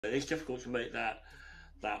It's difficult to make that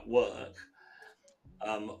work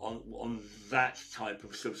on that type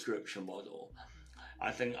of subscription model. I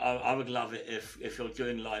think I would love it if you're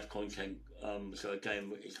doing live content. So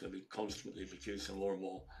again, it's going to be constantly producing more and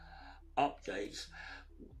more updates.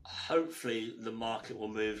 Hopefully, the market will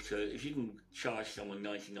move to if you can charge someone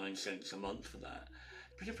 99 cents a month for that.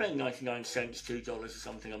 If you're paying 99 cents, $2 or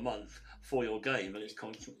something a month for your game, and it's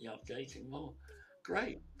constantly updating, well,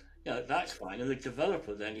 great. That's fine. And the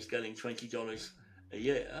developer then is getting $20 a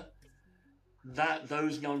year. That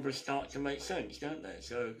those numbers start to make sense, don't they?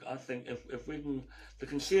 So I think if we can, the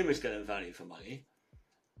consumer's getting value for money,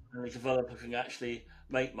 and the developer can actually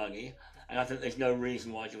make money. And I think there's no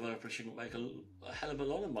reason why developers shouldn't make a hell of a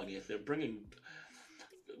lot of money if they're bringing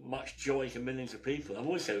much joy to millions of people. I've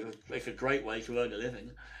always said it's a great way to earn a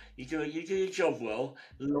living. You do your job well,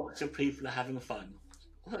 lots of people are having fun.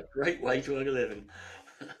 What a great way to earn a living.